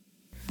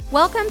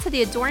Welcome to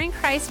the Adoring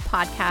Christ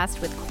podcast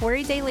with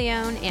Corey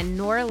DeLeon and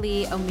Nora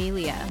Lee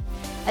O'Melia.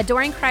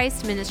 Adoring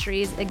Christ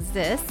Ministries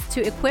exists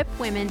to equip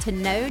women to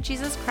know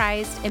Jesus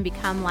Christ and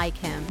become like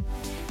him.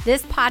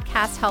 This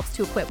podcast helps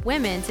to equip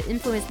women to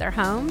influence their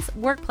homes,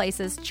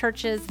 workplaces,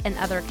 churches, and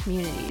other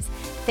communities.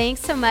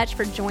 Thanks so much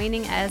for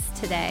joining us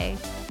today.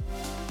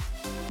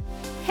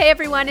 Hey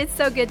everyone, it's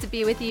so good to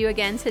be with you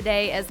again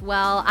today as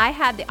well. I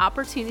had the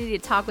opportunity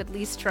to talk with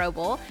Lee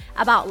Strobel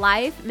about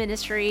life,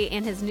 ministry,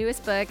 and his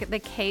newest book, The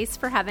Case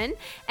for Heaven.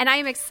 And I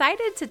am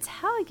excited to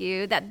tell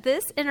you that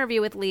this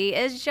interview with Lee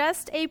is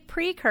just a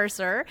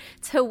precursor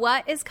to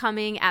what is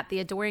coming at the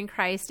Adoring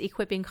Christ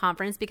Equipping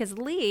Conference, because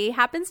Lee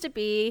happens to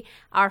be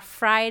our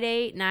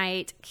Friday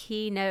night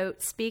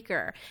keynote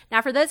speaker.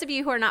 Now, for those of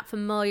you who are not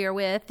familiar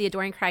with the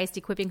Adoring Christ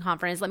Equipping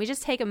Conference, let me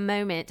just take a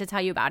moment to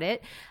tell you about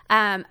it.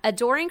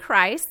 Adoring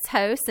Christ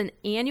hosts an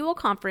annual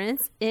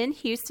conference in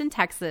Houston,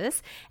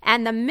 Texas,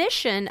 and the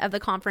mission of the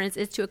conference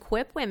is to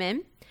equip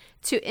women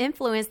to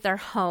influence their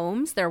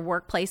homes, their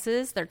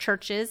workplaces, their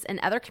churches, and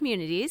other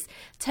communities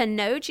to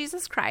know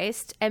Jesus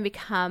Christ and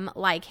become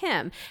like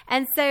him.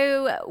 And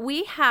so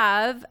we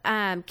have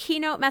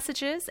keynote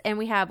messages and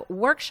we have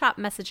workshop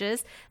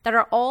messages that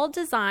are all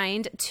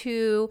designed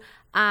to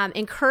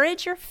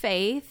encourage your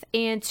faith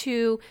and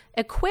to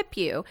equip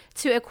you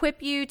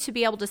to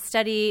be able to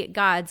study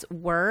God's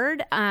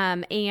word,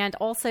 and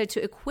also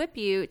to equip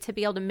you to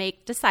be able to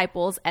make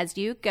disciples as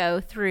you go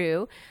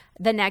through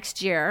the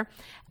next year.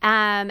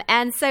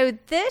 And so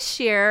this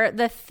year,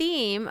 the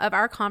theme of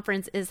our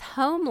conference is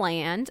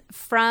Homeland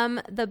from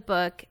the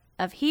book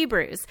of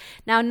Hebrews.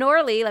 Now,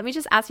 Norley, let me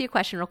just ask you a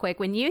question real quick.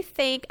 When you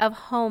think of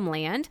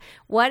homeland,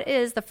 what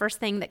is the first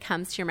thing that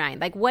comes to your mind?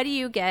 Like, what do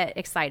you get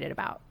excited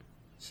about?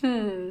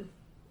 That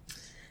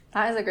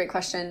is a great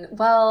question.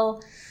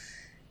 Well,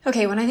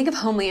 okay, when I think of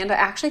homeland, I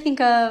actually think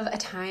of a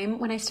time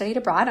when I studied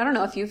abroad. I don't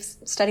know if you've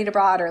studied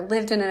abroad or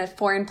lived in a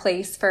foreign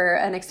place for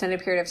an extended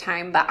period of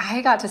time, but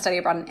I got to study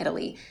abroad in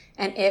Italy,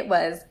 and it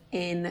was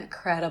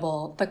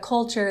incredible. The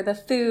culture, the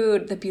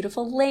food, the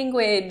beautiful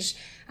language.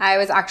 I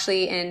was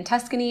actually in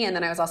Tuscany, and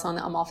then I was also on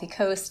the Amalfi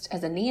Coast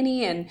as a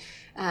nanny, and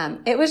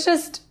it was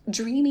just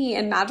dreamy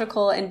and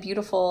magical and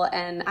beautiful,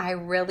 and I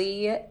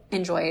really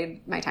enjoyed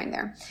my time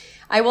there.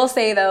 I will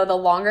say, though, the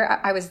longer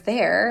I was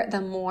there,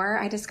 the more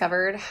I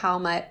discovered how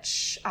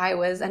much I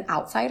was an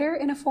outsider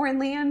in a foreign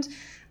land.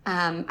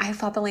 I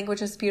thought the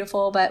language was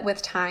beautiful, but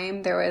with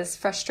time, there was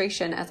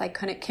frustration as I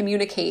couldn't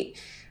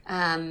communicate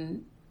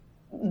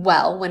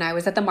well when I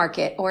was at the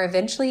market, or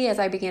eventually as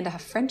I began to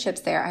have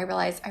friendships there, I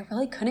realized I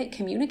really couldn't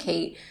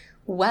communicate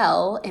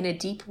well in a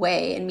deep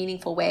way and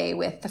meaningful way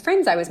with the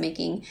friends I was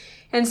making.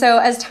 And so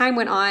as time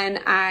went on,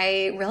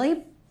 I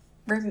really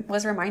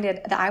was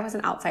reminded that I was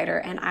an outsider,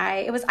 and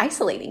it was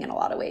isolating in a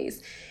lot of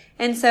ways.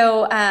 And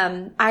so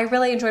I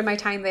really enjoyed my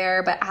time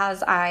there, but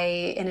as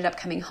I ended up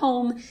coming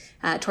home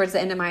towards the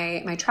end of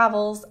my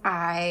travels,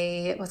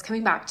 I was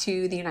coming back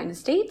to the United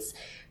States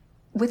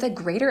with a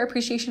greater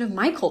appreciation of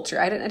my culture.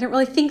 I didn't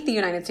really think the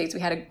United States, we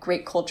had a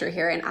great culture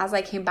here. And as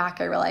I came back,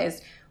 I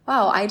realized,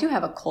 wow, I do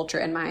have a culture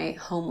in my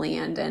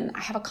homeland, and I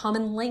have a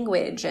common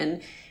language.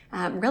 And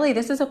really,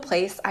 this is a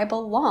place I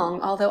belong.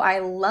 Although I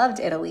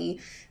loved Italy,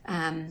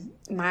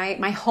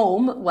 my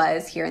home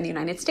was here in the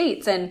United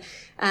States. And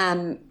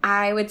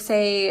I would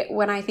say,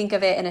 when I think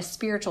of it in a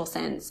spiritual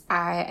sense,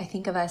 I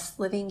think of us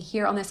living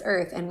here on this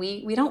earth, and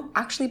we don't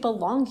actually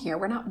belong here.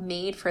 We're not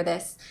made for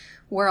this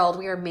world.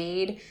 We are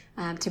made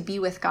to be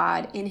with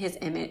God in his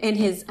image, in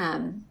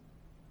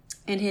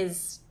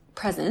his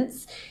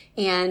presence.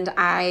 And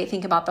I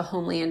think about the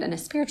homeland in a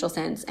spiritual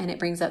sense, and it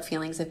brings up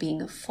feelings of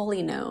being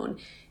fully known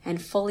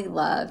and fully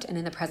loved, and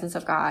in the presence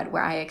of God,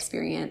 where I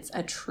experience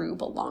a true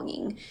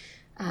belonging.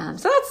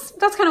 So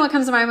that's kind of what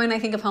comes to my mind when I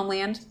think of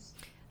homeland.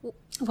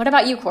 What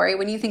about you, Corey?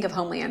 When you think of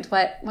homeland,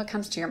 what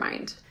comes to your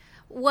mind?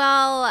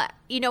 Well,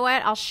 you know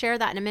what? I'll share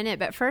that in a minute.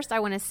 But first, I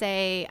want to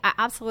say I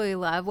absolutely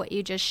love what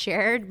you just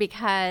shared,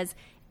 because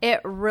it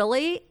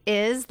really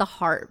is the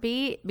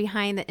heartbeat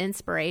behind the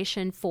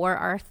inspiration for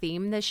our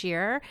theme this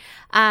year.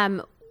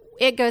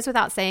 It goes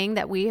without saying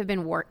that we have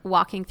been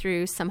walking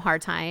through some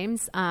hard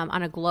times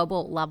on a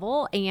global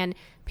level, and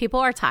people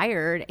are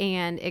tired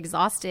and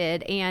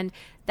exhausted. And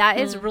that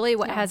is really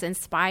what has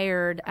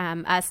inspired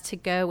us to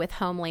go with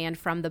Homeland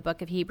from the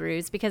book of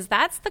Hebrews, because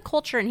that's the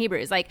culture in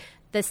Hebrews. Like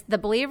the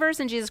believers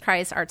in Jesus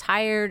Christ are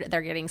tired.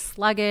 They're getting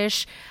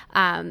sluggish.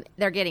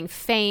 They're getting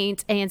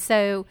faint. And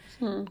so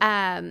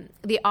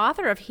the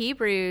author of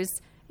Hebrews,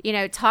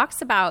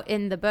 talks about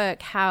in the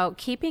book how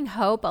keeping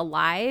hope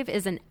alive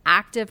is an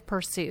active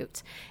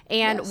pursuit.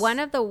 And one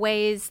of the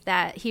ways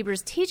that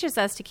Hebrews teaches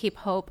us to keep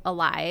hope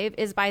alive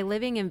is by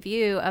living in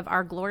view of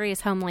our glorious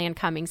homeland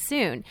coming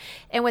soon.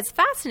 And what's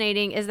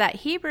fascinating is that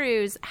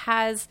Hebrews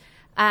has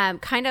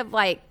kind of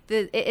like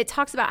it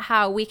talks about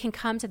how we can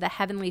come to the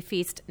heavenly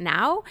feast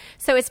now.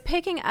 So it's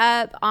picking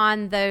up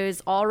on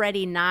those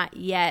already not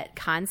yet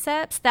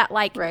concepts that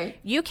like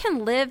you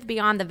can live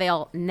beyond the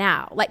veil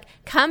now, like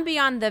come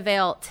beyond the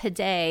veil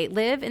today,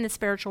 live in the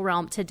spiritual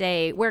realm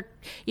today, where,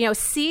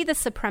 see the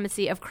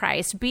supremacy of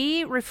Christ,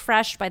 be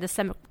refreshed by the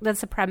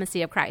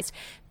supremacy of Christ,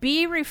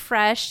 be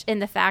refreshed in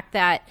the fact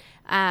that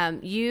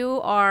you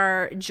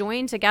are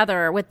joined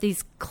together with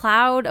these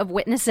cloud of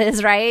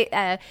witnesses,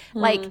 right?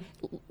 Like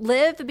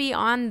live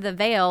beyond the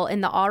veil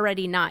in the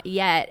already not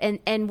yet.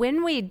 And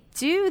when we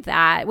do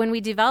that, when we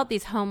develop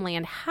these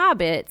homeland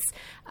habits,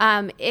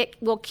 it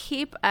will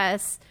keep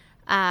us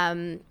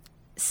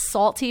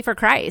salty for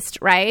Christ,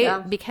 right? Yeah,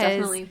 because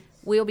definitely.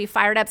 We'll be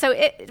fired up. So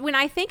when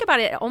I think about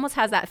it, it almost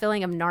has that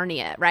feeling of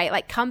Narnia, right?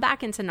 Like come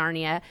back into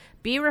Narnia,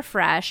 be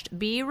refreshed,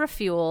 be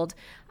refueled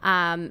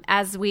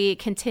as we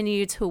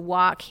continue to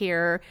walk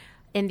here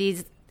in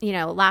these,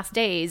 last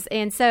days.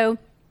 And so,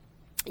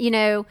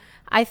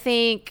 I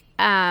think,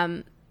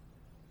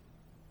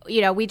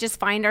 we just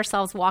find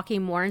ourselves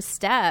walking more in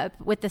step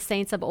with the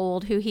saints of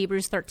old, who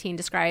Hebrews 13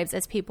 describes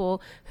as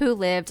people who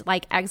lived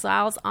like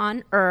exiles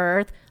on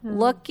earth,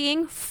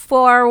 looking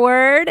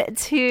forward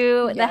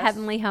to the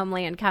heavenly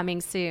homeland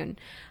coming soon.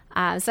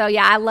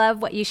 I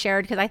love what you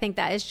shared, because I think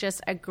that is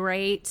just a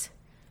great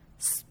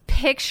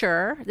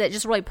picture that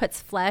just really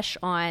puts flesh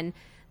on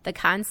the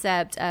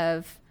concept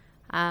of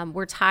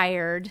we're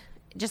tired.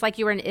 Just like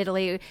you were in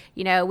Italy,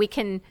 we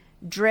can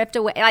drift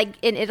away. Like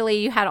in Italy,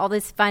 you had all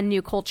these fun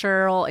new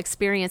cultural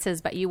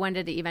experiences, but you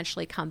wanted to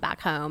eventually come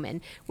back home,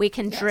 and we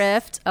can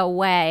drift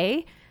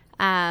away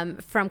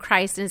from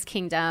Christ and his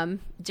kingdom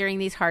during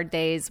these hard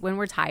days when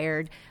we're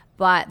tired.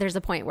 But there's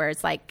a point where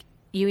it's like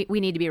we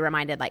need to be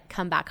reminded, like,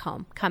 come back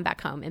home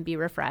and be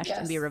refreshed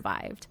and be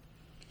revived.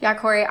 Yeah,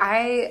 Corey,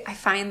 I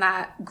find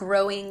that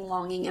growing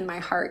longing in my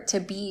heart to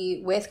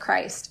be with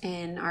Christ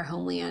in our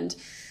homeland.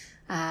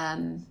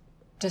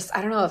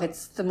 I don't know if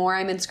it's the more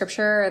I'm in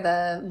scripture,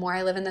 the more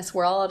I live in this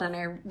world, and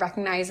I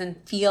recognize and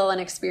feel and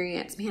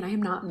experience, man, I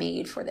am not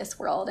made for this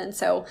world. And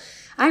so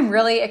I'm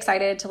really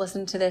excited to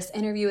listen to this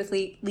interview with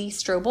Lee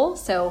Strobel.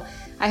 So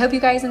I hope you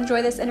guys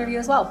enjoy this interview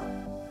as well.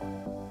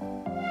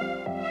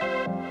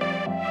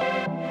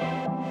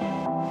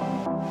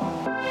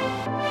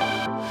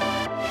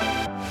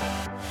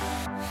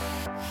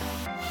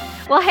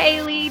 Well,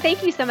 hey, Lee,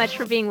 thank you so much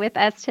for being with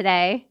us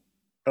today.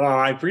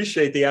 I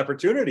appreciate the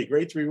opportunity.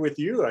 Great to be with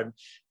you.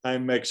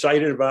 I'm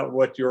excited about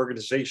what your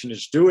organization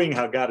is doing,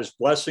 how God is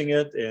blessing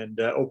it, and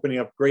opening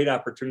up great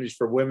opportunities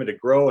for women to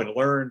grow and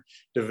learn,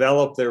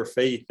 develop their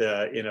faith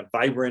in a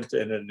vibrant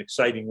and an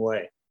exciting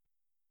way.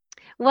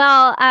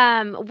 Well,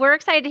 we're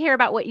excited to hear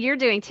about what you're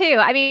doing too.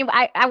 I mean,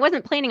 I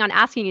wasn't planning on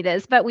asking you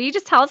this, but will you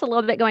just tell us a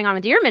little bit going on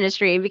with your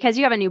ministry? Because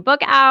you have a new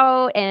book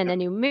out and a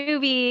new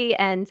movie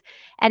and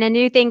a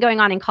new thing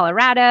going on in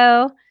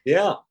Colorado.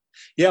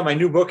 Yeah, my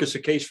new book is A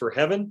Case for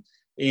Heaven,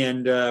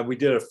 and we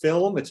did a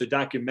film. It's a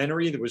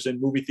documentary that was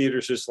in movie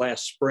theaters this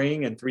last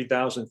spring and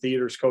 3,000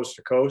 theaters coast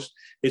to coast.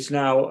 It's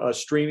now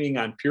streaming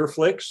on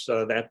PureFlix,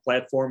 that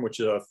platform, which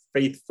is a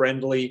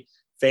faith-friendly,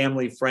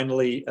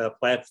 family-friendly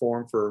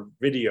platform for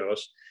videos.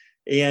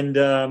 And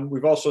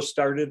we've also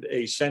started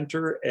a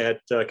center at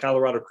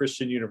Colorado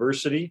Christian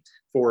University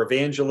for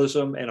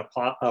evangelism and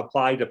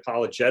applied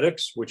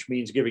apologetics, which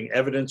means giving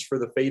evidence for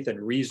the faith and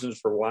reasons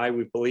for why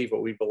we believe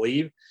what we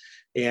believe.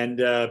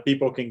 And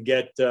people can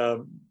get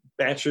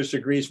bachelor's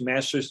degrees,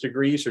 master's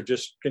degrees, or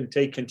just can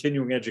take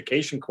continuing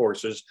education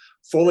courses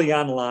fully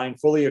online,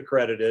 fully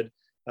accredited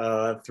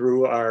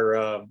through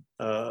our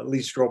Lee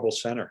Strobel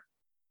Center.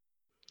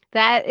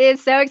 That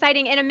is so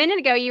exciting. And a minute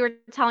ago, you were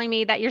telling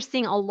me that you're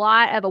seeing a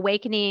lot of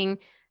awakening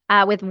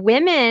with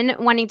women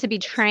wanting to be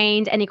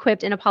trained and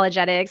equipped in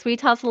apologetics. Will you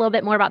tell us a little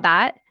bit more about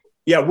that?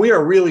 Yeah, we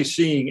are really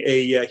seeing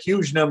a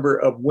huge number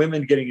of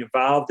women getting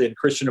involved in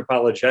Christian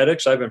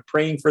apologetics. I've been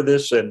praying for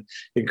this and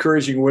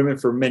encouraging women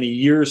for many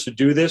years to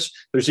do this.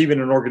 There's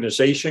even an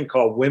organization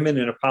called Women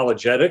in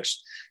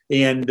Apologetics.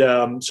 And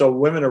so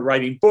women are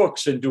writing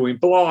books and doing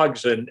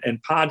blogs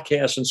and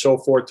podcasts and so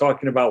forth,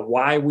 talking about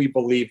why we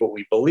believe what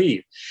we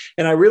believe.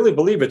 And I really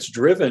believe it's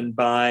driven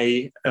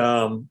by,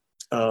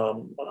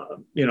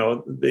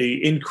 the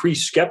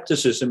increased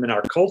skepticism in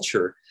our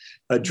culture,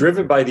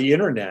 driven by the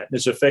internet, and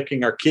is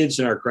affecting our kids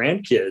and our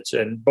grandkids.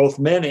 And both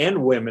men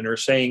and women are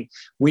saying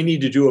we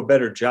need to do a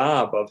better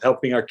job of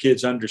helping our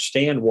kids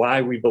understand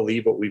why we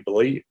believe what we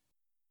believe.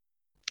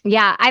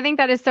 Yeah, I think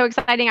that is so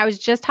exciting. I was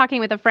just talking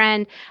with a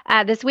friend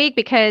this week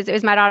because it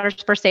was my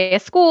daughter's first day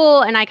of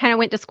school, and I kind of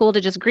went to school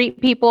to just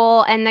greet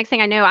people. And next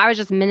thing I know, I was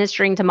just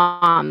ministering to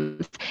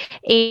moms.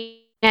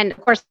 And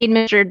of course, he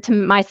ministered to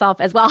myself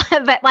as well.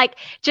 But like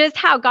just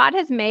how God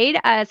has made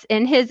us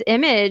in his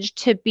image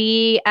to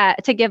be,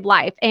 to give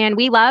life. And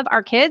we love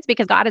our kids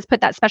because God has put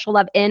that special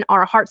love in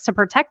our hearts to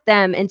protect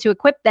them and to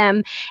equip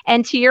them.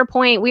 And to your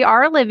point, we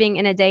are living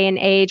in a day and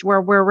age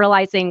where we're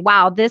realizing,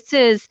 wow, this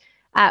is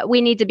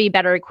we need to be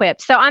better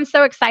equipped. So I'm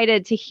so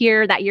excited to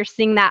hear that you're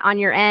seeing that on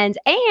your end.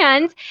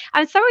 And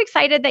I'm so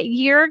excited that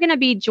you're going to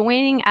be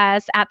joining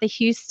us at the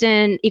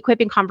Houston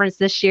Equipping Conference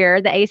this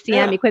year, the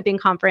ACM Equipping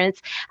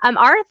Conference.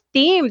 Our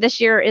theme this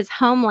year is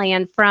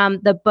Homeland from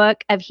the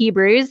book of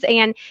Hebrews.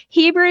 And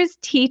Hebrews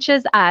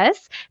teaches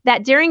us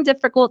that during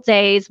difficult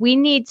days, we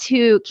need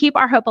to keep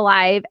our hope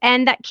alive,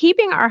 and that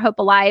keeping our hope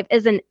alive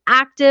is an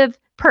active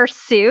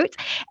pursuit.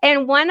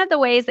 And one of the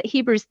ways that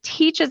Hebrews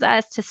teaches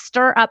us to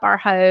stir up our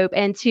hope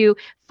and to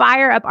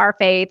fire up our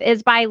faith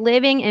is by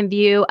living in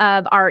view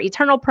of our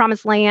eternal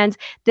promised land,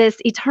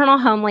 this eternal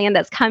homeland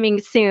that's coming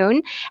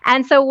soon.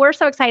 And so we're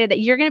so excited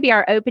that you're going to be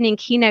our opening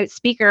keynote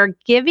speaker,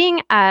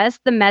 giving us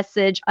the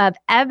message of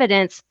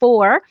evidence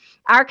for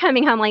our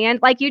coming homeland.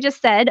 Like you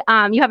just said,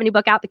 you have a new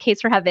book out, The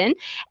Case for Heaven.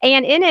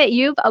 And in it,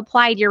 you've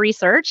applied your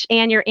research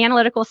and your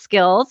analytical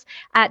skills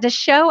to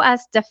show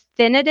us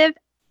definitive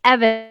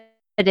evidence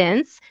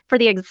for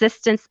the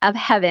existence of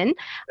heaven.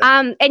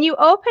 And you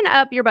open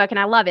up your book, and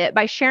I love it,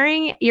 by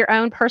sharing your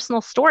own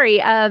personal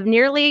story of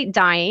nearly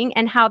dying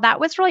and how that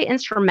was really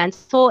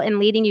instrumental in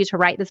leading you to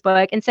write this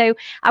book. And so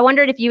I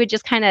wondered if you would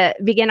just kind of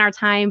begin our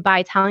time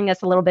by telling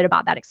us a little bit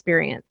about that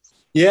experience.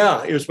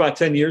 Yeah, it was about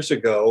 10 years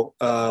ago.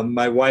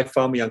 My wife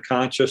found me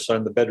unconscious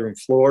on the bedroom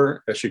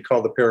floor. She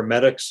called the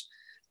paramedics.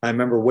 I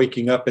remember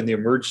waking up in the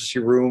emergency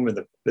room, and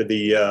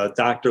the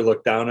doctor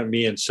looked down at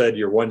me and said,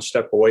 "You're one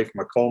step away from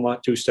a coma,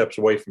 2 steps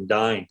away from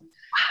dying."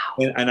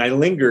 Wow. And I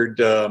lingered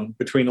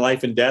between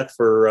life and death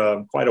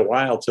for quite a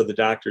while till the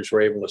doctors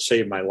were able to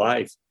save my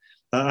life.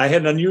 I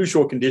had an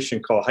unusual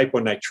condition called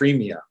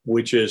hyponatremia,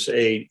 which is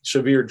a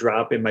severe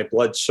drop in my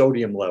blood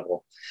sodium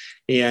level.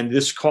 And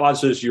this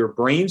causes your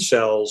brain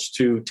cells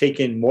to take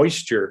in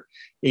moisture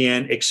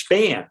and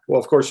expand. Well,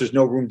 of course, there's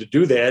no room to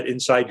do that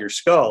inside your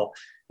skull.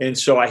 And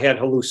so I had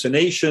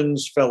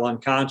hallucinations, fell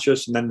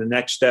unconscious, and then the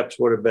next steps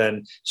would have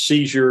been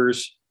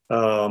seizures,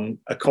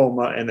 a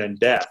coma, and then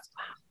death.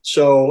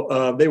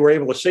 So they were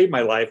able to save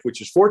my life, which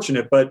is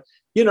fortunate. But,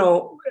 you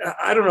know,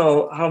 I don't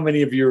know how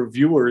many of your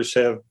viewers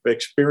have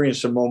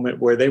experienced a moment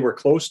where they were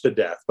close to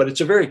death, but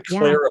it's a very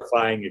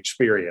clarifying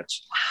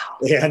experience.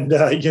 Wow.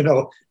 And, you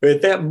know,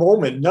 at that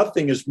moment,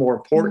 nothing is more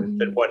important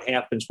than what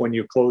happens when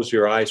you close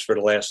your eyes for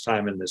the last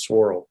time in this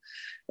world.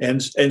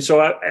 And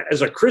so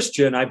as a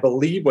Christian, I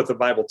believe what the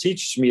Bible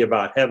teaches me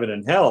about heaven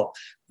and hell,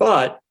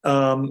 but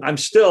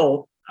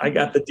I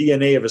got the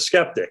DNA of a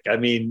skeptic. I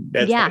mean,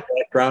 that's my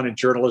background in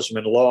journalism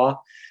and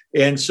law.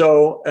 And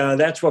so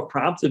that's what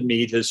prompted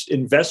me to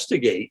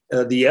investigate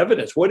the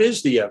evidence. What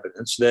is the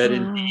evidence that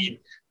indeed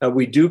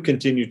we do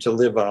continue to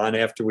live on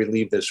after we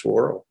leave this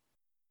world?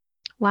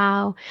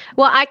 Wow.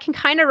 Well, I can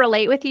kind of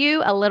relate with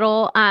you a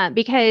little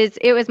because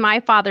it was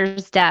my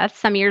father's death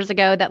some years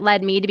ago that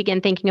led me to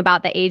begin thinking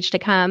about the age to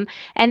come.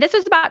 And this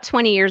was about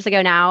 20 years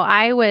ago now.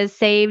 I was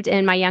saved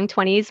in my young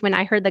 20s when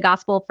I heard the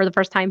gospel for the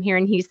first time here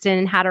in Houston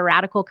and had a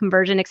radical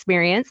conversion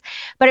experience.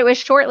 But it was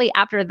shortly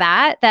after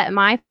that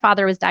my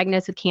father was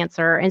diagnosed with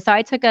cancer. And so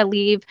I took a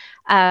leave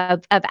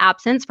of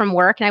absence from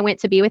work, and I went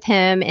to be with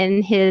him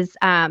in his,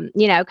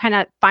 kind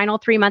of final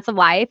 3 months of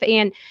life.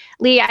 And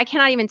Lee, I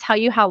cannot even tell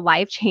you how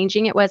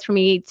life-changing it was for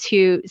me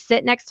to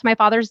sit next to my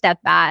father's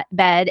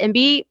deathbed and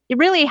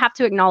really have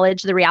to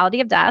acknowledge the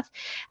reality of death.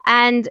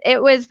 And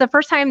it was the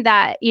first time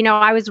that,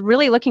 I was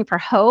really looking for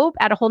hope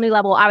at a whole new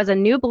level. I was a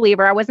new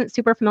believer. I wasn't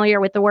super familiar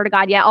with the Word of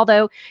God yet,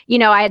 although,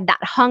 I had that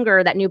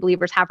hunger that new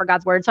believers have for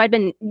God's Word. So I'd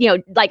been,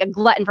 like a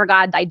glutton for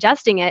God,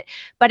 digesting it.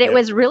 But it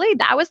was really,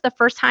 that was the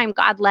first time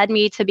God led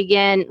me to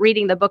begin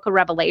reading the book of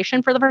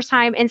Revelation for the first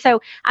time. And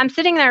so I'm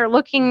sitting there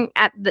looking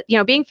at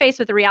being faced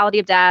with the reality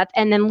of death,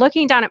 and then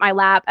looking down at my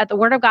lap at the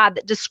Word of God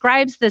that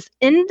describes this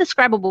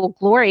indescribable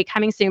glory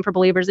coming soon for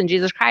believers in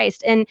Jesus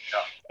Christ. And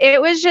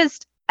it was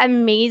just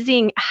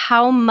amazing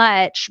how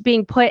much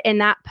being put in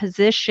that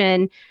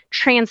position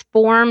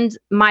transformed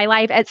my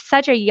life at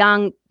such a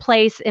young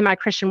place in my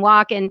Christian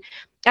walk. And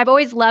I've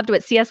always loved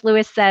what C.S.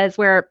 Lewis says,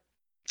 where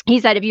he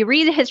said, if you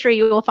read the history,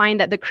 you will find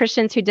that the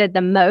Christians who did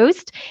the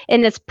most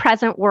in this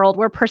present world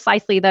were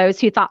precisely those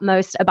who thought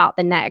most about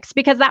the next,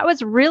 because that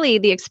was really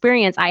the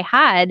experience I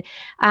had,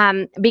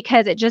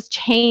 because it just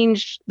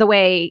changed the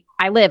way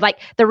I live. Like,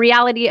 the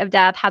reality of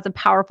death has a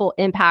powerful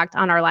impact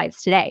on our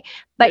lives today.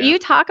 But you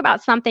talk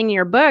about something in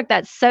your book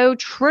that's so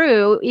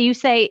true. You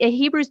say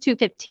Hebrews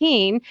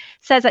 2:15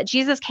 says that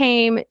Jesus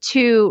came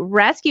to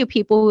rescue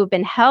people who have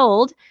been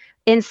held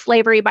in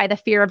slavery by the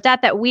fear of death,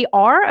 that we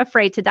are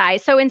afraid to die.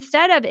 So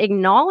instead of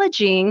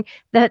acknowledging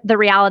the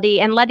reality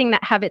and letting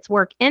that have its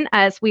work in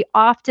us, we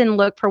often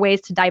look for ways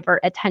to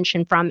divert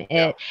attention from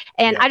it.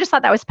 And I just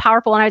thought that was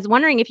powerful. And I was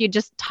wondering if you'd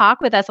just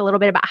talk with us a little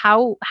bit about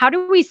how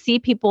do we see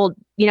people,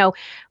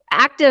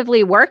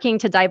 actively working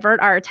to divert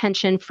our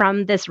attention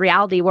from this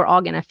reality we're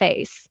all going to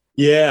face?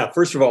 Yeah.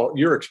 First of all,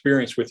 your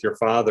experience with your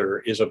father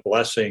is a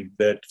blessing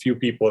that few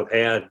people have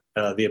had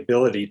the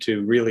ability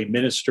to really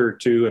minister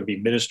to and be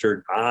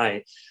ministered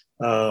by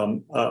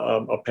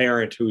a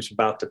parent who's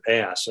about to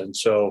pass. And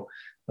so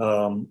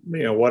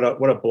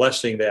What a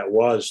blessing that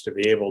was to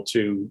be able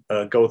to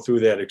go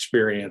through that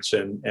experience,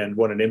 and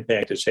what an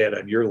impact it's had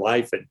on your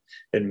life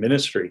and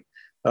ministry.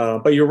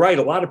 But you're right.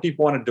 A lot of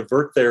people want to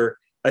divert their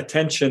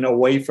attention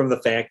away from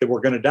the fact that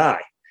we're going to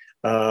die.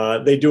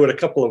 They do it a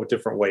couple of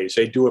different ways.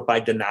 They do it by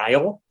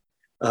denial.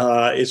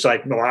 It's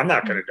like, no, I'm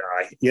not going to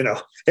die,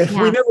 and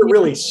we never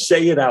really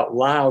say it out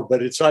loud,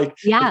 but it's like,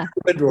 if you've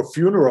been to a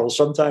funeral,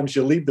 sometimes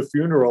you leave the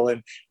funeral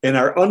and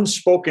our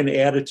unspoken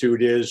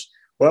attitude is,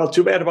 well,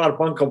 too bad about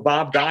Uncle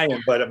Bob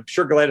dying, but I'm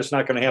sure glad it's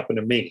not going to happen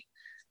to me.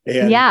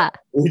 And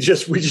we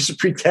just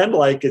pretend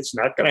like it's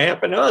not going to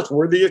happen to us.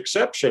 We're the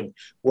exception.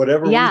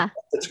 Whatever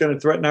that's going to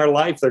threaten our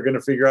life, they're going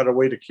to figure out a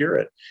way to cure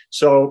it.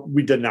 So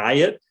we deny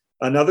it.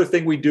 Another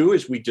thing we do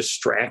is we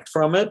distract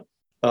from it.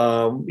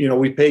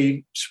 We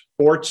pay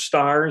sports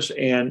stars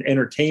and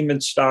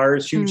entertainment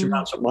stars huge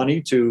amounts of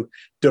money to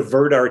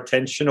divert our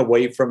attention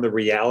away from the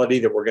reality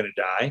that we're going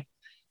to die.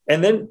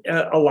 And then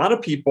a lot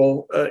of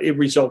people, it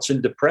results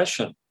in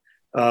depression.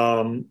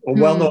 A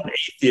well-known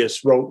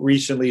atheist wrote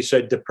recently,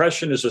 said,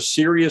 depression is a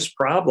serious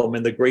problem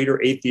in the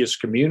greater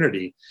atheist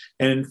community.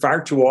 And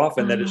far too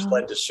often that has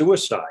led to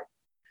suicide.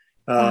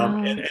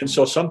 And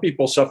so some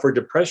people suffer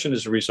depression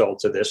as a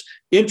result of this.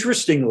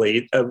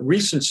 Interestingly, a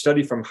recent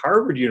study from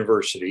Harvard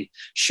University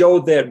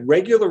showed that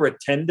regular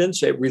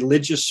attendance at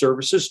religious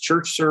services,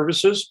 church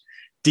services,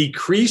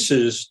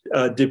 decreases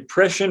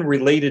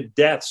depression-related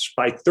deaths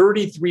by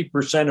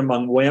 33%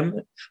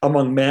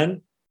 among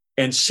men,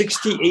 and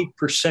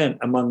 68%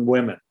 among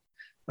women,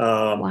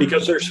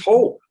 because there's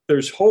hope.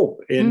 There's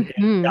hope in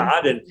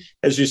God. And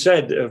as you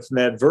said, from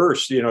that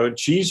verse,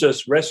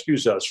 Jesus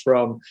rescues us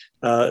from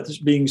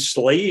being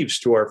slaves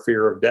to our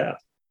fear of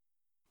death.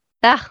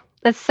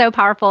 That's so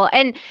powerful.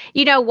 And,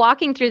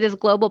 walking through this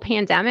global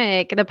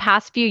pandemic, the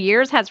past few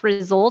years has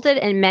resulted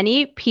in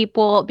many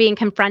people being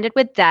confronted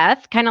with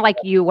death, kind of like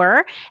you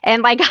were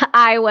and like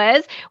I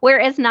was, where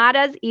it's not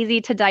as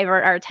easy to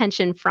divert our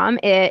attention from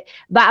it.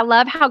 But I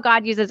love how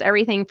God uses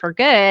everything for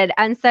good.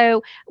 And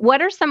so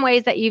what are some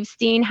ways that you've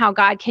seen how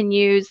God can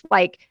use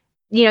the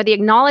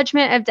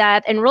acknowledgement of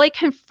death and really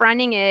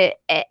confronting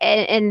it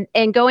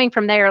and going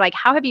from there? Like,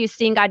 how have you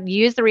seen God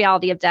use the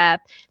reality of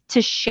death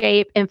to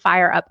shape and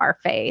fire up our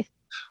faith?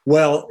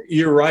 Well,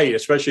 you're right,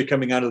 especially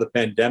coming out of the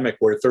pandemic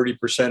where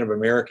 30% of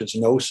Americans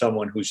know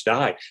someone who's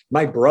died.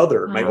 My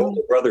older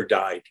brother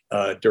died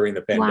during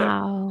the pandemic.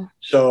 Wow.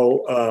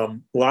 So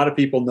a lot of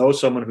people know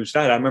someone who's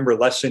died. I remember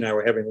Leslie and I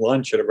were having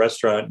lunch at a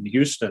restaurant in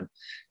Houston,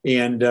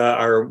 and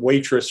our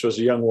waitress was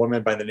a young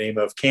woman by the name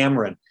of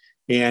Cameron.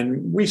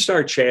 And we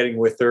started chatting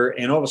with her,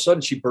 and all of a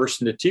sudden she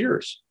burst into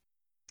tears.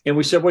 And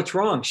we said, "What's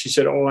wrong?" She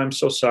said, "Oh, I'm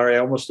so sorry. I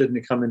almost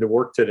didn't come into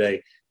work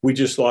today. We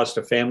just lost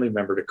a family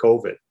member to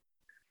COVID."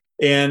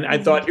 And I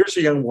thought, here's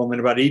a young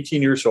woman, about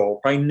 18 years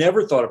old, probably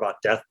never thought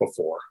about death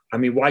before. I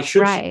mean, why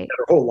should she? She had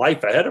her whole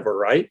life ahead of her,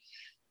 right?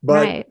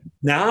 But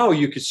now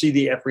you could see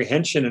the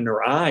apprehension in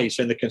her eyes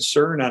and the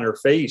concern on her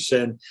face.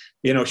 And,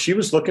 she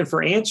was looking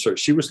for answers.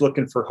 She was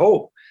looking for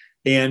hope.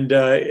 And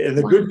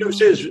the good news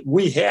is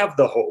we have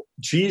the hope.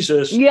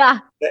 Jesus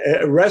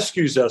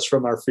rescues us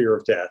from our fear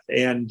of death.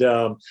 And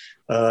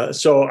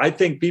so I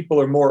think people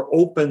are more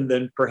open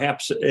than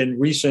perhaps in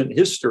recent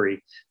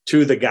history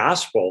to the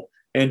gospel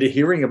and to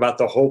hearing about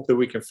the hope that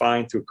we can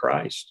find through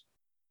Christ.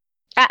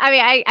 I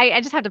mean,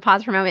 I just have to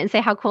pause for a moment and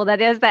say how cool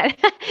that is that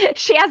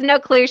she has no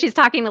clue she's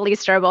talking to Lee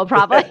Strobel,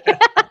 probably.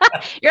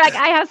 You're like,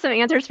 I have some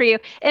answers for you.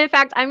 And in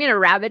fact, I'm going to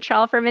rabbit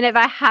trail for a minute,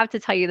 but I have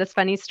to tell you this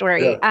funny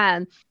story.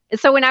 Yeah.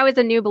 So when I was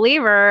a new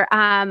believer,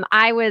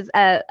 I was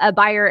a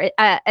buyer,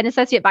 an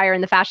associate buyer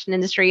in the fashion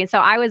industry. And so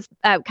I was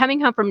coming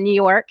home from New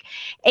York,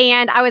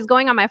 and I was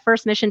going on my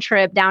first mission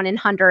trip down in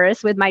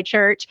Honduras with my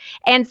church.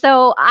 And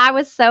so I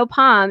was so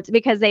pumped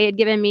because they had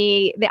given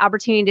me the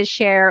opportunity to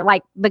share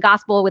like the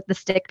gospel with the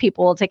stick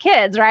people to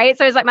kids, right?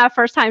 So it was like my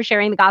first time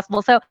sharing the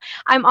gospel. So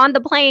I'm on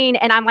the plane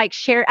and I'm like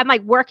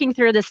working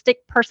through the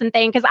stick person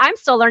thing because I'm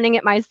still learning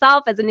it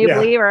myself as a new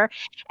believer.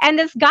 And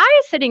this guy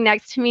is sitting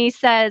next to me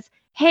says,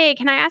 "Hey,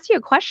 can I ask you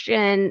a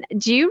question?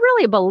 Do you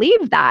really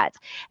believe that?"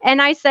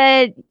 And I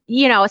said,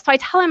 so I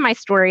tell him my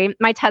story,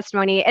 my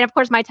testimony. And of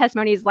course, my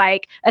testimony is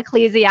like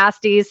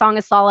Ecclesiastes, Song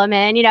of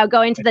Solomon,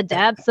 going to the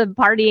depths of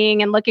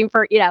partying and looking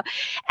for,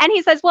 And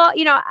he says, "Well,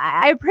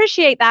 I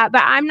appreciate that,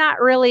 but I'm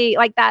not really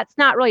that's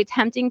not really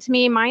tempting to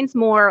me. Mine's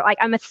more like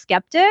I'm a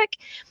skeptic."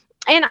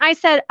 And I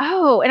said,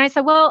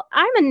 "Well,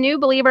 I'm a new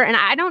believer and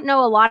I don't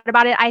know a lot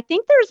about it. I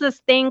think there's this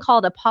thing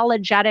called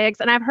apologetics,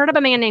 and I've heard of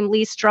a man named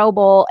Lee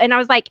Strobel." And I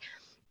was like,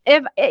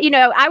 if,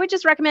 I would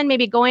just recommend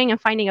maybe going and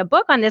finding a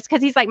book on this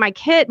because he's like, my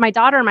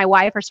daughter and my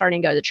wife are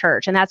starting to go to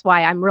church. And that's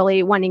why I'm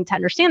really wanting to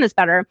understand this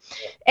better.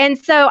 And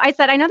so I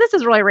said, I know this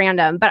is really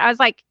random, but I was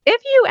like,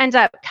 if you end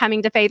up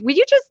coming to faith, would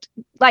you just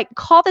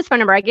call this phone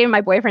number? I gave him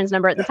my boyfriend's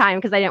number at the time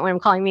because I didn't want him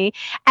calling me.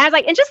 And I was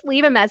like, and just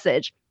leave a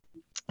message.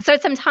 So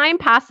some time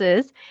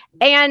passes,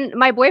 and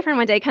my boyfriend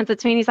one day comes up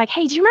to me and he's like,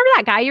 "Hey, do you remember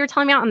that guy you were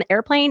telling me about on the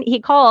airplane? He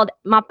called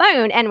my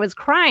phone and was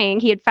crying.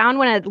 He had found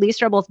one of Lee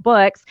Strobel's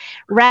books,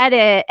 read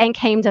it, and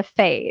came to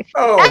faith."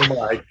 Oh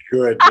my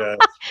goodness.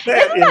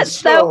 Isn't that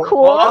so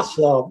cool?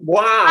 Awesome.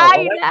 Wow.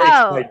 I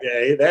That know. makes my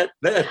day.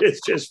 That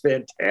is just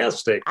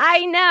fantastic.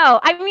 I know.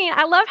 I mean,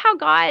 I love how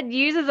God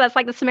uses us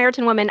like the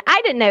Samaritan woman.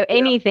 I didn't know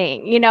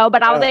anything,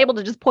 but I was able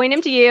to just point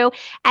him to you,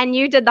 and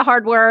you did the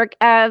hard work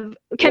of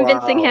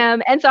convincing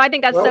him. And so I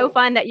think that's so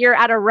fun that you're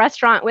at a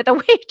restaurant with a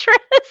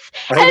waitress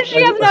and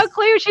she has no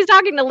clue she's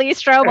talking to Lee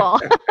Strobel.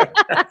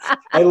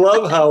 I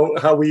love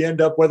how we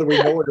end up, whether we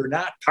know it or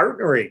not,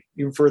 partnering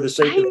for the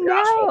sake of the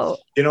gospel.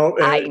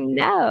 I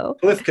know.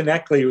 Cliff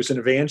Connectley, who's an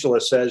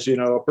evangelist, says,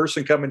 a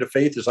person coming to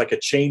faith is like a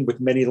chain with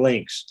many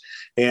links.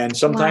 And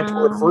sometimes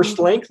we're a first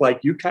link,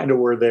 like you kind of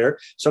were there.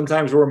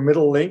 Sometimes we're a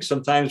middle link.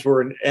 Sometimes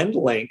we're an end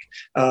link.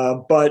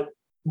 But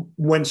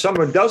when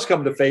someone does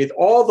come to faith,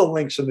 all the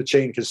links in the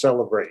chain can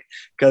celebrate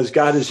because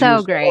God has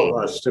used all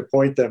of us to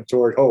point them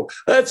toward hope.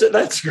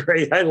 That's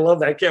great. I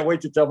love that. I can't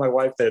wait to tell my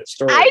wife that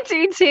story. I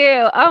do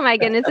too. Oh my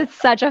goodness. It's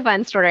such a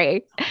fun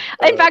story.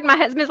 In fact, my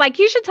husband's like,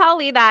 "You should tell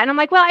Lee that." And I'm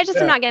like, "Well, I just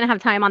am not going to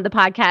have time on the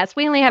podcast.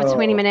 We only have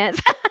 20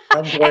 minutes.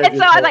 And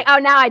so I was like, "Oh,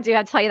 now I do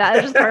have to tell you that."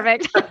 It's just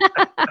perfect.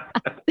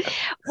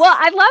 Well,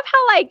 I love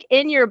how like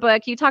in your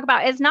book, you talk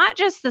about it's not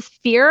just this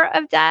fear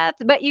of death,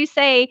 but you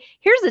say,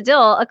 here's the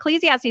deal.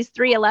 Ecclesiastes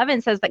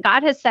 3:11 says that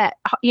God has set,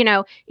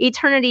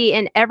 eternity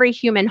in every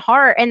human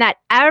heart and that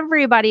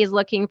everybody is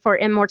looking for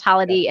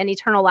immortality and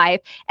eternal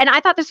life. And I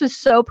thought this was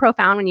so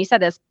profound when you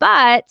said this,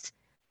 but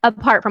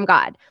apart from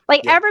God,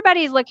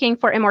 everybody's looking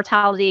for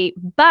immortality,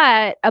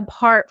 but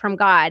apart from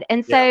God.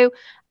 And so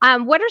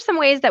what are some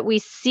ways that we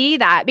see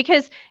that?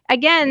 Because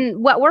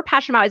again, what we're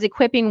passionate about is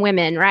equipping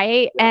women,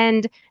 right? Yeah.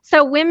 And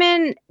so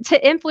women,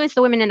 to influence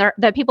the women in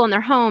the people in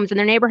their homes and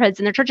their neighborhoods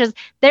and their churches,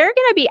 they're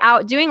going to be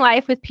out doing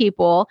life with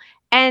people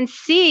and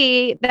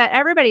see that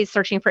everybody's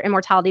searching for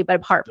immortality, but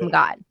apart from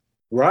God.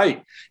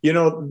 Right.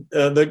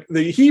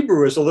 The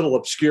Hebrew is a little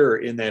obscure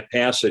in that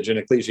passage in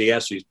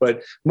Ecclesiastes,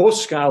 but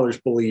most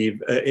scholars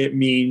believe it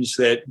means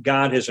that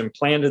God has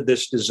implanted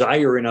this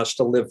desire in us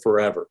to live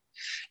forever.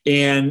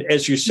 And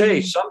as you say,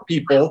 some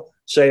people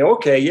say,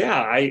 okay,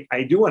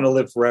 I do want to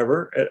live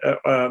forever,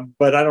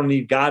 but I don't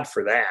need God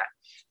for that.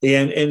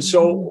 And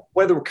so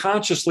whether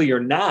consciously or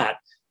not,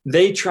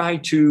 they try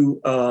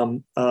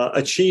to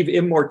achieve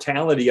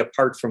immortality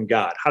apart from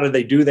God. How do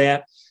they do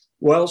that?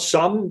 Well,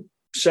 some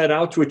set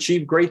out to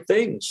achieve great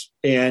things.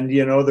 And,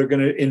 they're going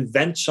to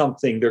invent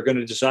something. They're going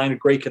to design a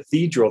great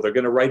cathedral. They're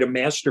going to write a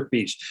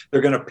masterpiece. They're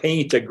going to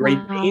paint a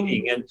great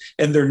painting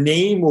and their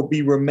name will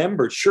be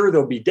remembered. Sure,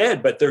 they'll be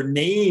dead, but their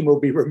name will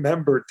be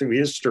remembered through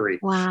history.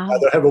 Wow.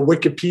 They'll have a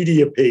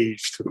Wikipedia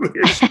page through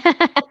history.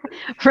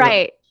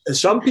 Right. And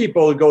some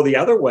people go the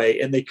other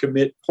way and they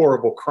commit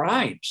horrible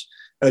crimes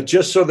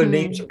just so their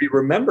names will be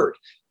remembered.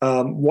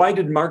 Why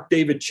did Mark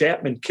David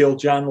Chapman kill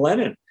John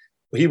Lennon?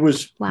 He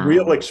was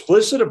real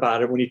explicit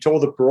about it when he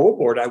told the parole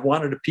board, I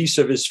wanted a piece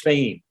of his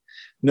fame.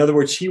 In other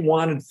words, he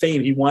wanted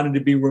fame. He wanted to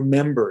be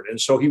remembered.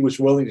 And so he was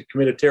willing to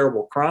commit a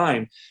terrible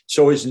crime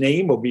so his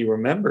name will be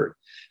remembered.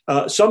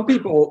 Some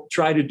people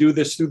try to do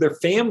this through their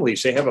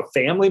families. They have a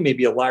family,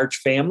 maybe a large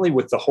family,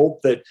 with the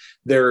hope that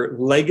their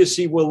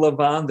legacy will live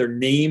on. Their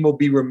name will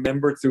be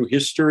remembered through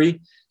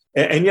history.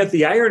 And yet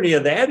the irony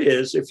of that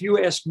is, if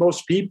you ask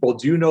most people,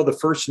 do you know the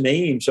first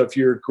names of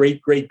your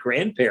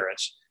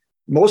great-great-grandparents?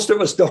 Most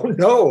of us don't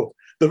know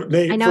the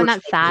name. I know, and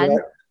that's sad.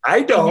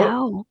 I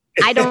don't.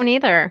 I don't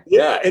either.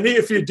 Yeah. And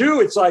if you do,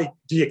 it's like,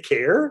 do you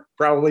care?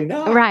 Probably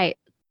not. Right.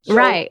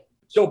 Right.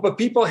 So, but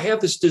people have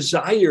this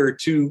desire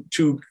to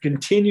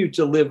continue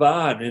to live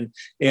on,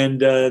 and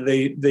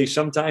they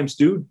sometimes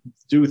do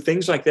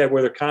things like that,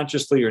 whether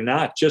consciously or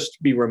not, just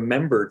to be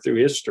remembered through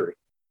history.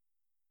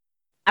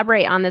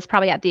 Elaborate on this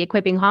probably at the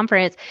equipping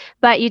conference,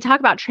 but you talk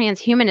about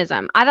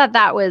transhumanism. I thought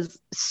that was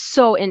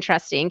so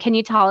interesting. Can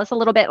you tell us a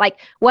little bit, like,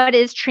 what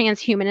is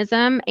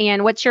transhumanism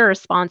and what's your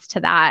response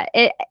to that?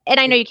 And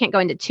I know you can't go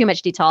into too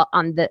much detail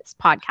on this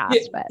podcast.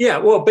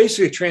 Well,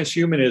 basically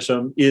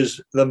transhumanism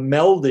is the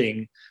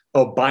melding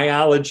of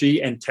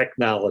biology and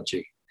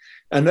technology.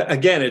 And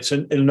again, it's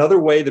another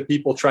way that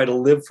people try to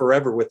live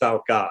forever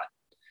without God.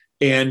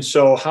 And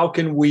so how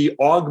can we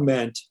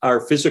augment our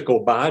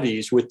physical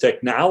bodies with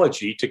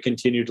technology to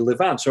continue to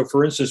live on? So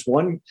for instance,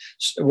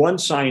 one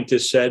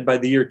scientist said by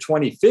the year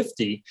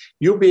 2050,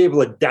 you'll be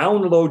able to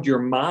download your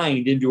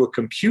mind into a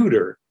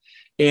computer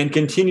and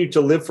continue to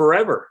live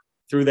forever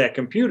through that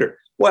computer.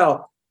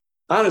 Well,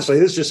 honestly,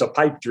 this is just a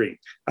pipe dream.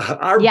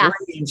 Our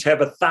brains have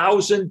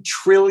 1,000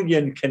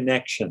 trillion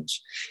connections.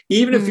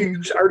 Even if you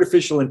use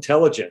artificial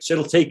intelligence,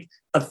 it'll take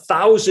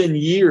 1,000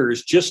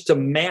 years just to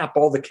map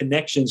all the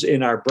connections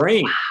in our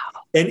brain.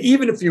 Wow. And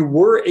even if you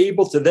were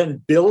able to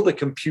then build a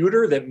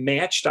computer that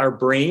matched our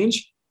brains,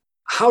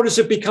 how does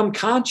it become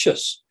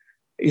conscious?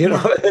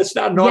 It's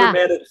not an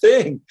automatic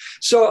thing.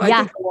 So I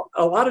think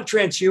a lot of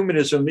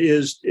transhumanism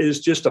is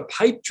just a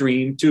pipe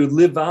dream to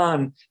live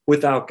on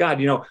without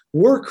God.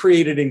 We're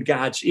created in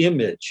God's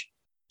image.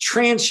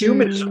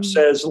 Transhumanism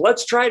says,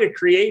 let's try to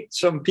create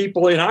some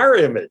people in our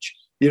image,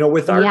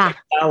 with our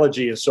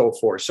technology and so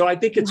forth. So I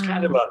think it's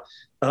kind of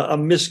a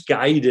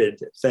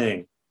misguided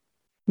thing.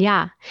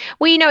 Yeah.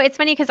 Well, it's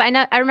funny because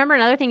I remember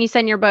another thing you said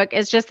in your book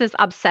is just this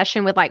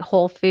obsession with like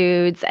Whole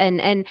Foods and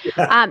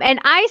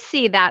I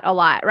see that a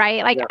lot,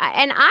 right? Like,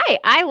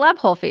 I love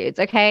Whole Foods.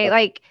 Okay.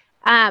 Like,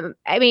 I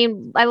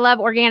love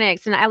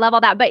organics and I love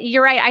all that, but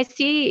you're right. I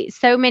see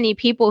so many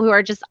people who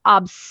are just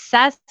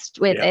obsessed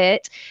with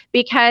it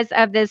because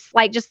of this,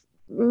 like, just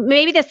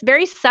maybe this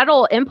very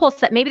subtle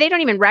impulse that maybe they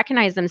don't even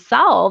recognize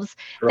themselves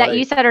that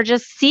you said are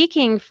just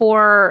seeking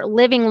for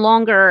living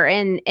longer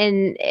and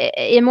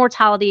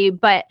immortality,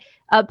 but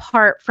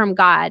apart from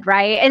God,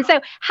 right? And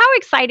so how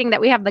exciting that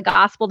we have the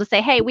gospel to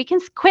say, hey, we can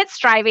quit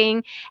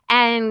striving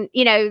and,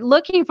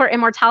 looking for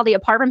immortality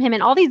apart from him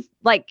in all these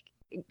like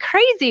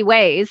crazy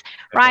ways,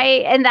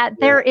 right? And that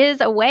there is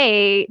a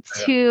way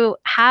to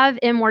have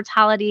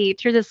immortality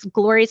through this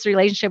glorious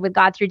relationship with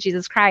God through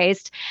Jesus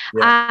Christ.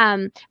 But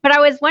I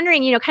was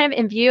wondering, kind of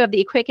in view of the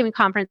Equipping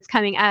Conference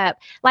coming up,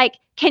 like,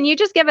 can you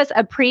just give us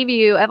a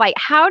preview of like,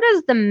 how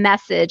does the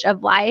message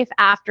of life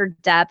after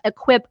death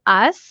equip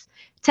us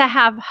to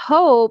have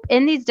hope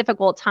in these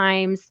difficult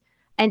times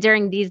and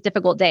during these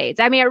difficult days?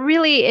 I mean, it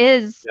really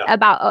is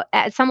about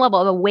at some level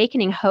of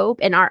awakening hope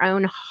in our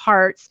own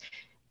hearts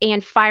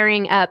and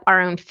firing up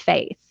our own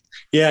faith.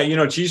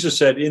 Yeah, Jesus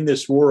said, in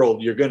this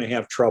world, you're going to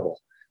have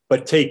trouble,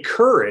 but take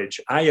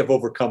courage. I have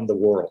overcome the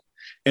world.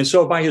 And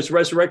so by his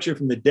resurrection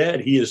from the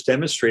dead, he has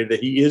demonstrated that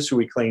he is who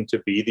he claimed to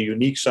be, the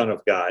unique Son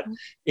of God.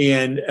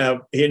 And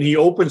he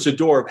opens the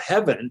door of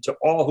heaven to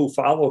all who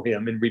follow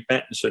him in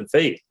repentance and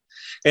faith.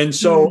 And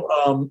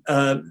so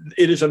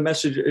it is a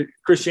message.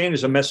 Christianity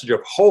is a message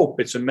of hope.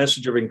 It's a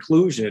message of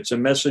inclusion. It's a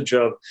message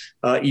of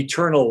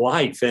eternal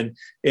life.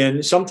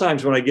 And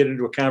sometimes when I get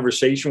into a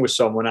conversation with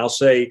someone, I'll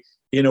say,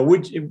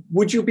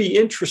 would you be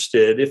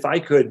interested if I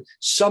could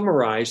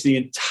summarize the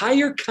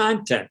entire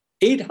content,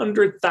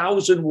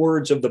 800,000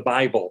 words of the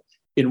Bible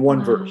in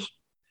one verse,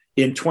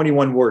 in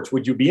 21 words?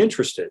 Would you be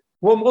interested?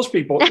 Well, most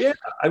people,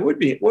 I would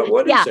be.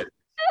 What is it?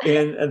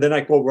 And then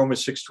I quote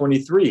Romans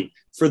 6:23,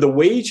 for the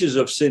wages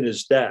of sin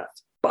is death,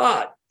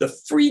 but the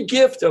free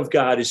gift of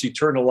God is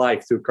eternal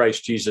life through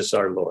Christ Jesus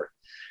our Lord.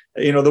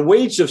 The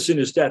wage of sin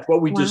is death.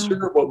 What we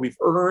deserve, what we've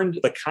earned,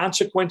 the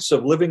consequence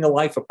of living a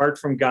life apart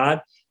from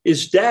God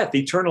is death,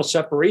 eternal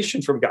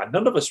separation from God.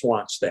 None of us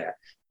wants that.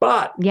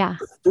 But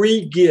the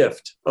free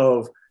gift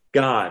of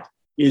God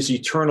is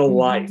eternal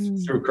life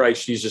through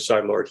Christ Jesus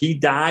our Lord. He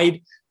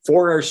died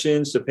for our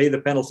sins to pay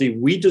the penalty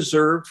we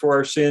deserve for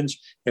our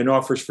sins and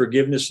offers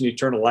forgiveness and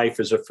eternal life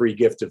as a free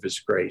gift of his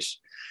grace.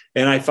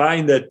 And I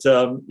find that,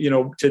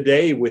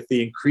 today with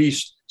the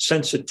increased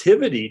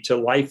sensitivity to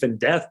life and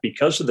death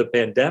because of the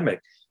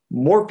pandemic,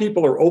 more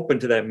people are open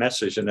to that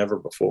message than ever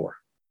before.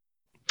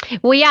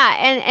 Well, yeah.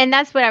 And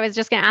that's what I was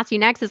just going to ask you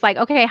next is like,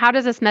 okay, how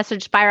does this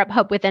message fire up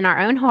hope within our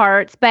own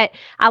hearts? But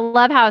I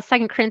love how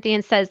 2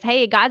 Corinthians says,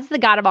 hey, God's the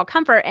God of all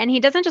comfort. And he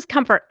doesn't just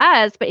comfort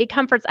us, but he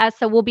comforts us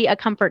so we'll be a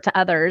comfort to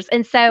others.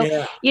 And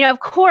so, of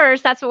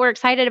course, that's what we're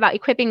excited about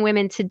equipping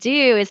women to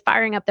do is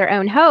firing up their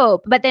own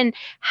hope. But then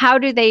how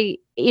do they,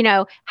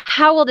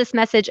 how will this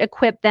message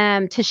equip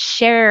them to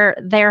share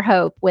their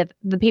hope with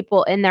the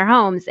people in their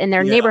homes, in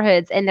their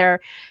neighborhoods, in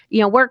their,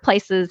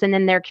 workplaces, and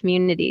in their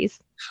communities?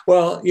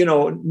 Well,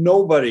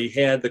 nobody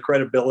had the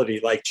credibility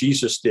like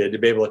Jesus did to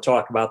be able to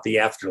talk about the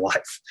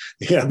afterlife.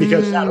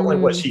 Because not only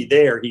was he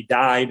there, he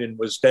died and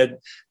was dead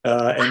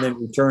and then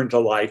returned to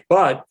life,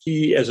 but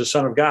he, as a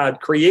Son of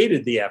God,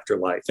 created the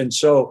afterlife. And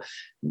so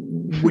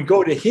we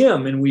go to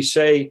him and we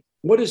say,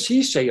 what does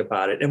he say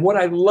about it? And what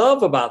I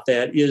love about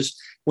that is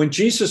when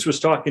Jesus was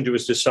talking to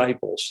his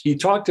disciples, he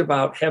talked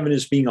about heaven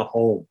as being a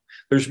home.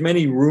 There's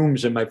many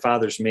rooms in my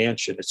Father's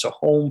mansion. It's a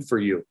home for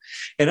you.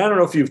 And I don't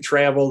know if you've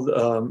traveled,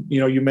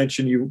 you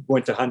mentioned you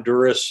went to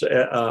Honduras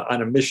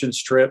on a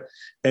missions trip.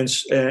 And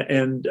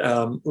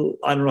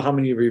I don't know how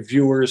many of your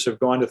viewers have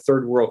gone to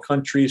third world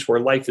countries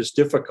where life is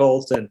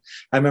difficult. And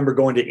I remember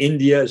going to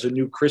India as a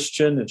new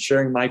Christian and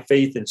sharing my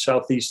faith in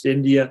Southeast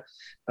India.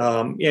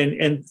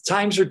 And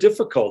times are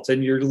difficult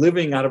and you're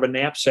living out of a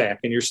knapsack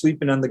and you're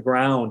sleeping on the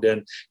ground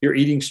and you're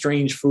eating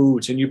strange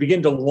foods and you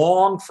begin to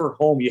long for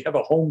home. You have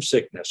a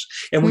homesickness.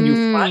 And when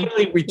you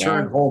finally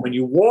return home and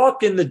you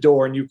walk in the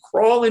door and you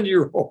crawl into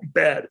your home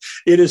bed,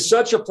 it is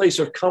such a place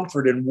of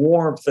comfort and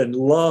warmth and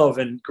love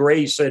and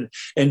grace. And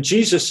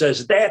Jesus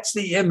says, that's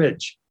the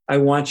image I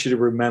want you to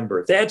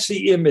remember. That's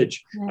the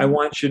image I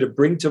want you to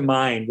bring to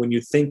mind when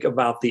you think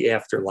about the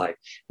afterlife.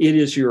 It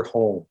is your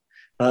home.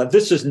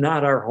 This is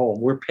not our home.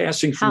 We're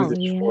passing through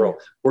this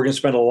world. We're going to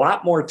spend a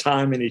lot more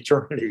time in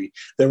eternity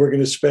than we're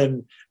going to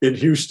spend in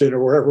Houston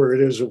or wherever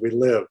it is that we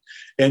live.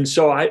 And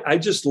so I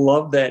just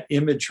love that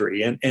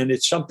imagery. And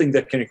it's something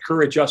that can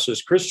encourage us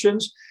as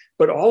Christians,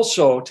 but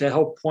also to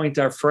help point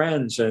our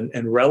friends and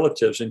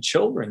relatives and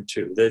children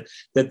to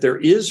that there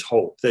is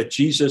hope, that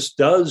Jesus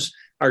does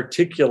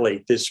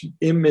articulate this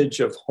image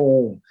of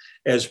home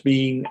as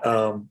being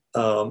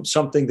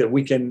something that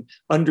we can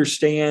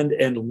understand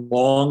and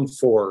long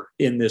for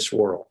in this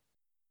world.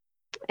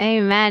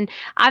 Amen.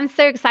 I'm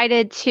so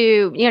excited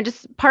to,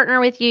 just partner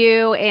with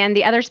you and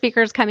the other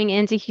speakers coming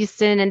into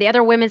Houston and the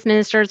other women's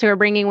ministers who are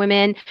bringing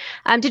women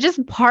to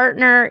just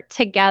partner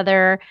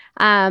together.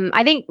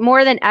 I think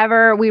more than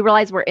ever, we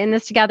realize we're in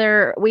this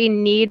together. We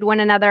need one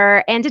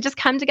another, and to just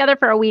come together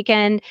for a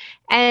weekend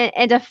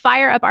and to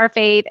fire up our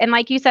faith. And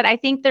like you said, I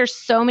think there's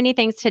so many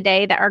things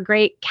today that are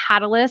great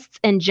catalysts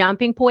and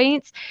jumping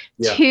points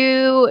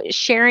to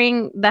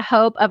sharing the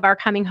hope of our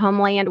coming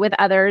homeland with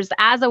others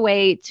as a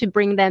way to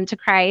bring them to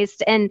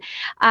Christ. And,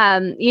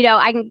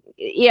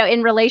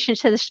 in relation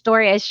to the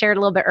story I shared a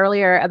little bit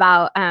earlier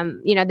about,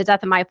 the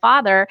death of my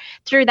father,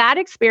 through that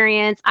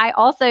experience, I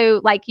also,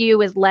 like you,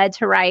 was led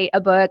to write a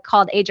book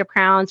called Age of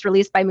Crowns,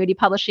 released by Moody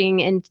Publishing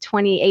in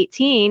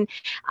 2018.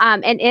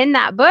 And in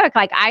that book,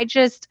 I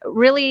just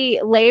really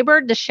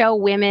labored to show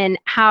women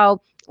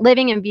how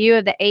living in view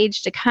of the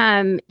age to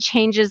come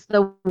changes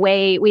the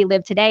way we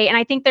live today. And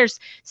I think there's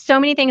so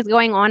many things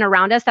going on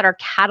around us that are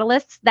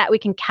catalysts that we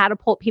can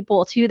catapult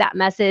people to that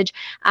message.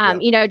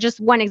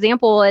 Just one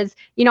example is,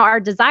 our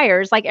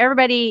desires. Like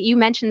everybody, you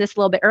mentioned this a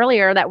little bit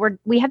earlier, that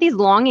we have these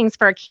longings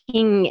for a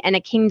king and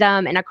a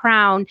kingdom and a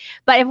crown.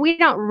 But if we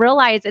don't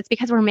realize it's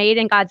because we're made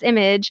in God's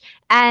image,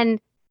 and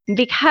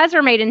because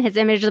we're made in his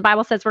image, the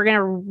Bible says we're going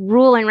to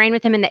rule and reign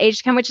with him in the age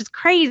to come, which is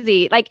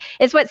crazy.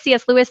 It's what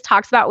C.S. Lewis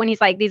talks about when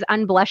he's like these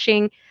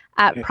unblushing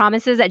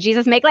promises that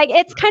Jesus make.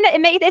 It's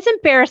it's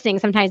embarrassing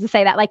sometimes to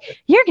say that,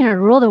 you're going to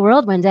rule the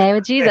world one day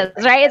with Jesus,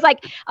 right? It's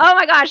oh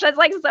my gosh, that's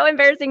so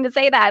embarrassing to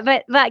say that.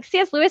 But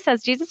C.S. Lewis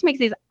says Jesus makes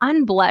these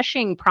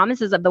unblushing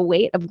promises of the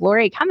weight of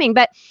glory coming.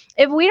 But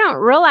if we don't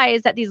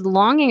realize that these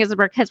longings are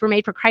because we're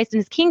made for Christ and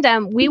his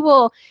kingdom, we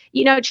will,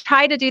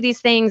 try to do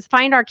these things,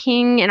 find our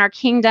king and our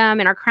kingdom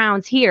and our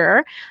crowns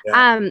here.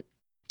 Yeah.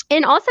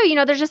 And also,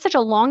 there's just such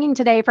a longing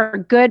today for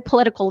good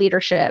political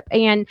leadership,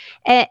 and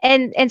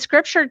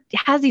Scripture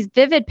has these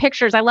vivid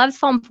pictures. I love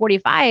Psalm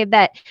 45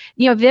 that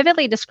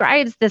vividly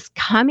describes this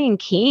coming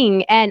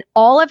King and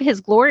all of his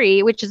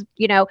glory, which is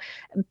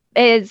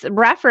is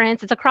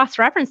reference. It's a cross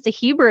reference to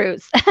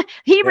Hebrews,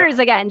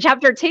 again,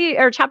 chapter 2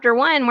 or chapter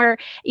 1, where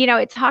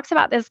it talks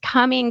about this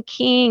coming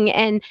King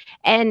and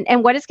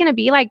what it's going to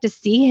be like to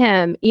see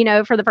him,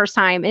 for the first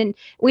time. And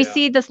we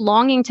see this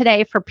longing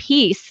today for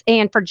peace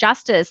and for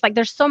justice.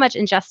 There's so much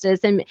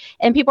injustice, and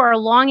people are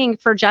longing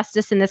for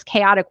justice in this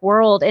chaotic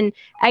world. And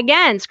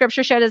again,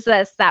 Scripture showed us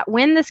this, that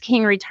when this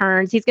King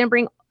returns, he's going to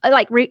bring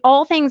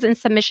all things in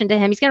submission to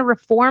him. He's going to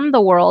reform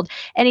the world,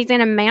 and he's going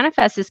to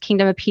manifest his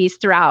kingdom of peace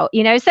throughout,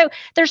 So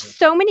there's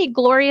so many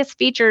glorious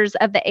features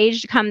of the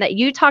age to come that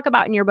you talk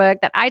about in your book,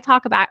 that I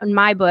talk about in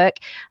my book,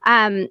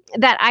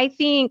 that I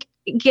think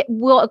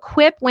will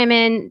equip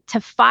women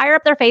to fire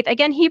up their faith.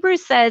 Again,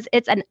 Hebrews says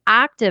it's an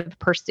active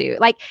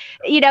pursuit. Like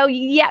you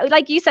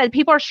said,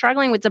 people are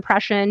struggling with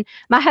depression.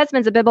 My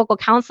husband's a biblical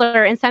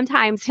counselor, and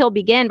sometimes he'll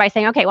begin by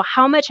saying, okay, well,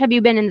 how much have you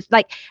been in,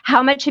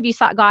 how much have you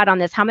sought God on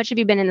this? How much have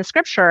you been in the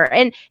Scripture?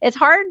 And it's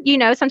hard,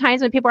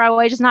 sometimes when people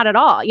are just not at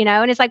all,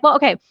 and it's well,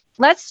 okay,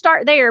 let's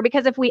start there,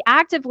 because if we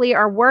actively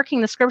are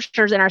working the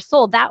Scriptures in our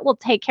soul, that will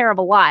take care of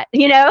a lot,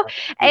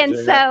 And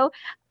so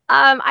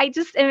I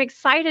just am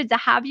excited to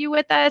have you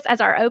with us as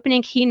our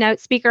opening keynote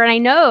speaker. And I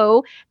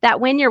know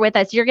that when you're with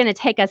us, you're going to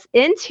take us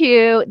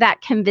into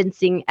that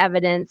convincing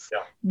evidence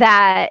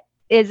that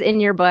is in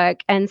your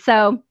book. And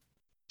so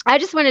I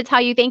just want to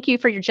tell you, thank you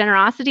for your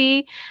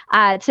generosity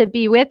to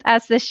be with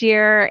us this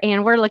year.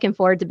 And we're looking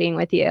forward to being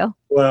with you.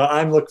 Well,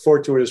 I'm looking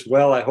forward to it as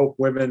well. I hope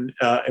women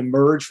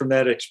emerge from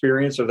that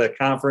experience of that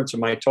conference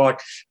and my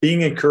talk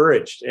being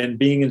encouraged and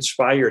being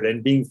inspired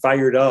and being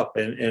fired up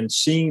and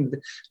seeing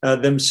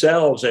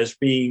themselves as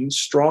being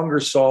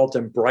stronger salt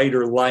and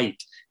brighter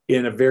light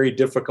in a very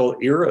difficult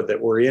era that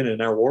we're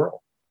in our world.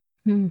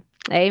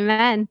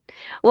 Amen.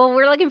 Well,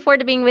 we're looking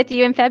forward to being with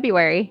you in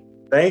February.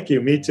 Thank you.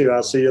 Me too.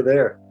 I'll see you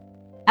there.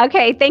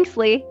 Okay. Thanks,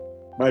 Lee.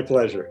 My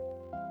pleasure.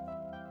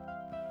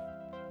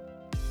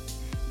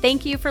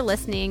 Thank you for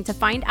listening. To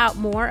find out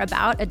more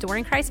about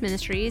Adoring Christ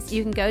Ministries,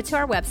 you can go to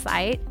our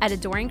website at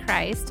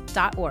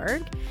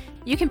adoringchrist.org.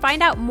 You can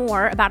find out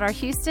more about our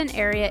Houston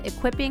area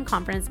equipping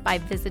conference by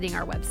visiting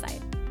our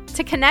website.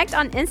 To connect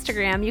on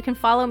Instagram, you can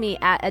follow me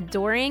at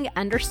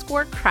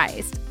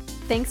adoring_Christ.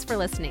 Thanks for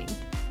listening.